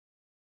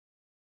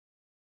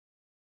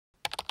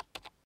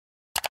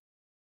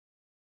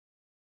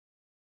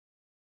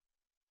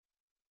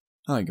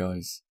Hi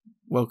guys,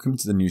 welcome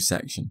to the new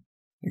section,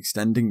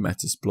 Extending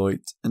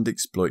Metasploit and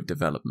Exploit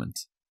Development.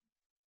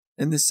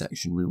 In this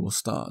section we will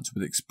start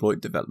with exploit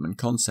development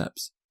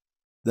concepts,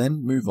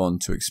 then move on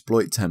to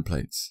exploit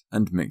templates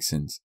and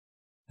mixins,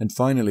 and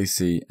finally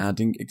see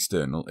adding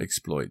external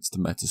exploits to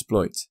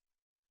Metasploit.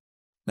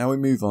 Now we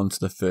move on to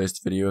the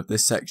first video of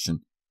this section,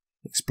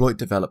 exploit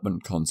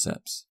development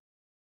concepts.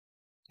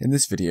 In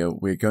this video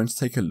we are going to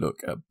take a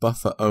look at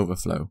buffer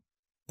overflow,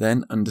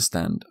 then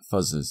understand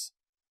fuzzers.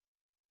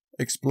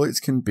 Exploits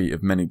can be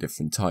of many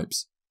different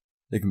types.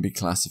 They can be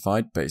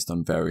classified based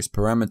on various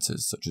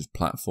parameters such as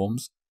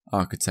platforms,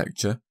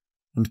 architecture,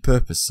 and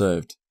purpose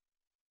served.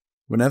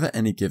 Whenever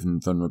any given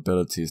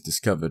vulnerability is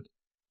discovered,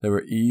 there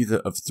are either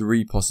of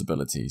three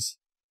possibilities.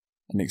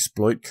 An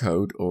exploit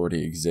code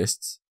already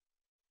exists,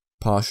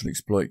 partial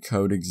exploit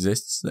code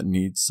exists that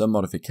needs some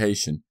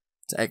modification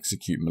to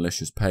execute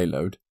malicious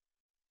payload,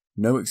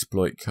 no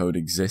exploit code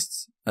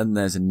exists and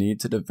there's a need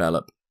to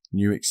develop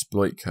new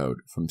exploit code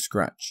from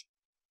scratch.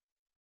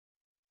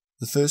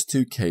 The first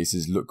two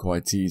cases look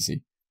quite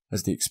easy,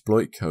 as the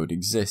exploit code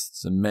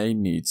exists and may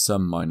need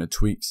some minor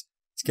tweaks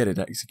to get it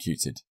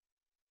executed.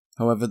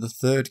 However, the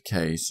third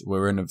case,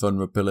 wherein a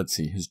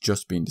vulnerability has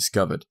just been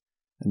discovered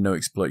and no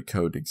exploit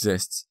code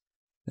exists,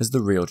 is the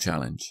real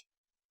challenge.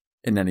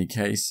 In any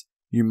case,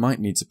 you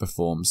might need to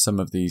perform some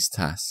of these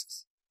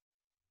tasks.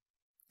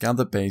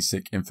 Gather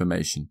basic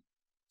information,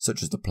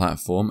 such as the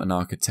platform and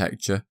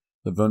architecture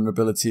the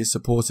vulnerability is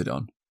supported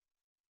on.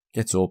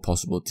 Get all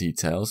possible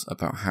details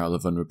about how the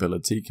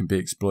vulnerability can be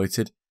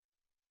exploited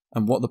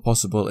and what the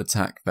possible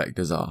attack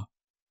vectors are.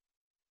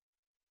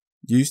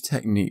 Use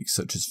techniques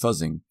such as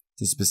fuzzing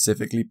to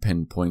specifically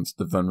pinpoint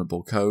the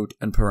vulnerable code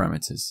and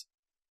parameters.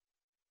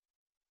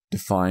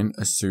 Define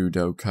a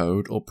pseudo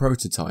code or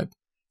prototype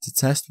to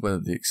test whether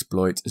the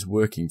exploit is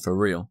working for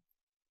real.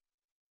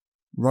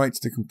 Write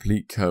the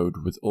complete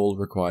code with all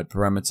required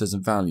parameters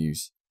and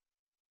values.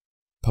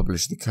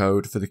 Publish the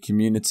code for the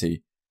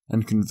community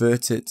and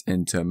convert it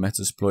into a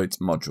Metasploit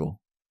module.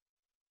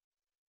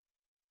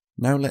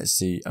 Now let's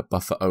see a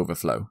buffer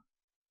overflow.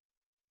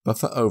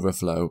 Buffer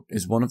overflow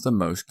is one of the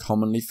most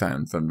commonly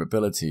found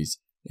vulnerabilities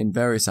in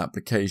various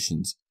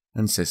applications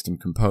and system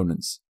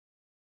components.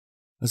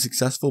 A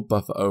successful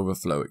buffer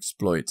overflow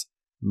exploit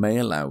may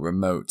allow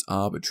remote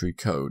arbitrary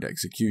code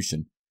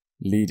execution,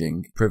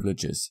 leading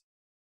privileges.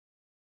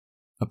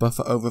 A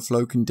buffer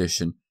overflow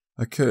condition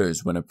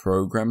occurs when a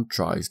program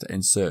tries to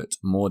insert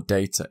more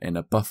data in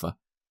a buffer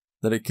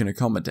that it can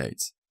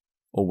accommodate,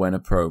 or when a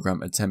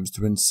program attempts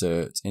to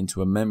insert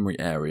into a memory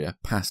area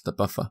past a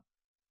buffer.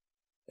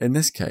 In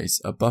this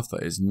case, a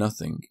buffer is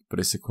nothing but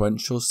a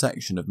sequential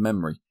section of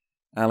memory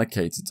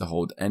allocated to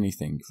hold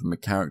anything from a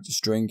character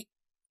string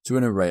to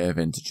an array of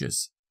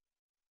integers.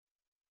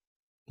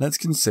 Let's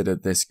consider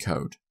this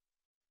code.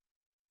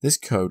 This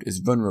code is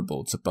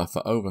vulnerable to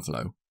buffer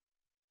overflow.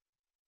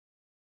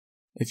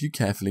 If you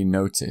carefully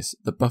notice,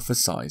 the buffer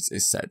size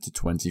is set to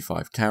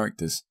 25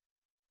 characters.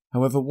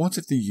 However, what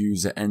if the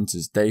user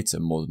enters data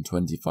more than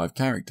 25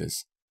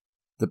 characters?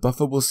 The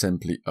buffer will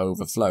simply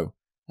overflow,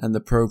 and the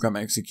program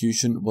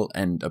execution will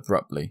end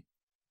abruptly.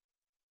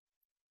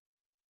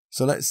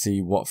 So let's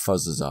see what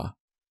fuzzers are.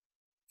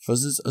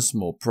 Fuzzers are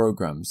small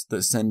programs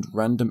that send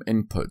random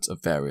input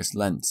of various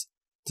lengths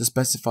to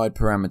specified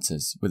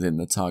parameters within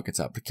the target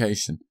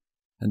application,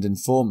 and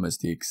inform us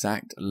the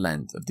exact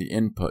length of the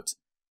input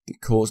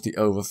that caused the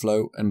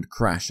overflow and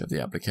crash of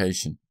the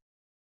application.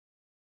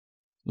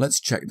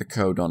 Let's check the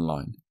code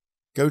online.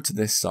 Go to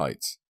this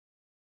site.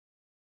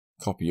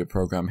 Copy your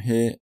program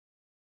here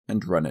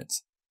and run it.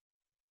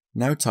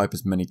 Now type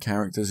as many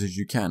characters as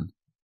you can.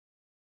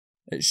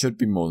 It should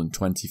be more than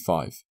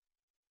 25.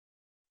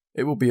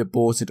 It will be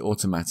aborted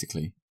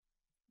automatically.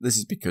 This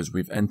is because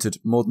we've entered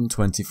more than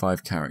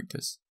 25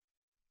 characters.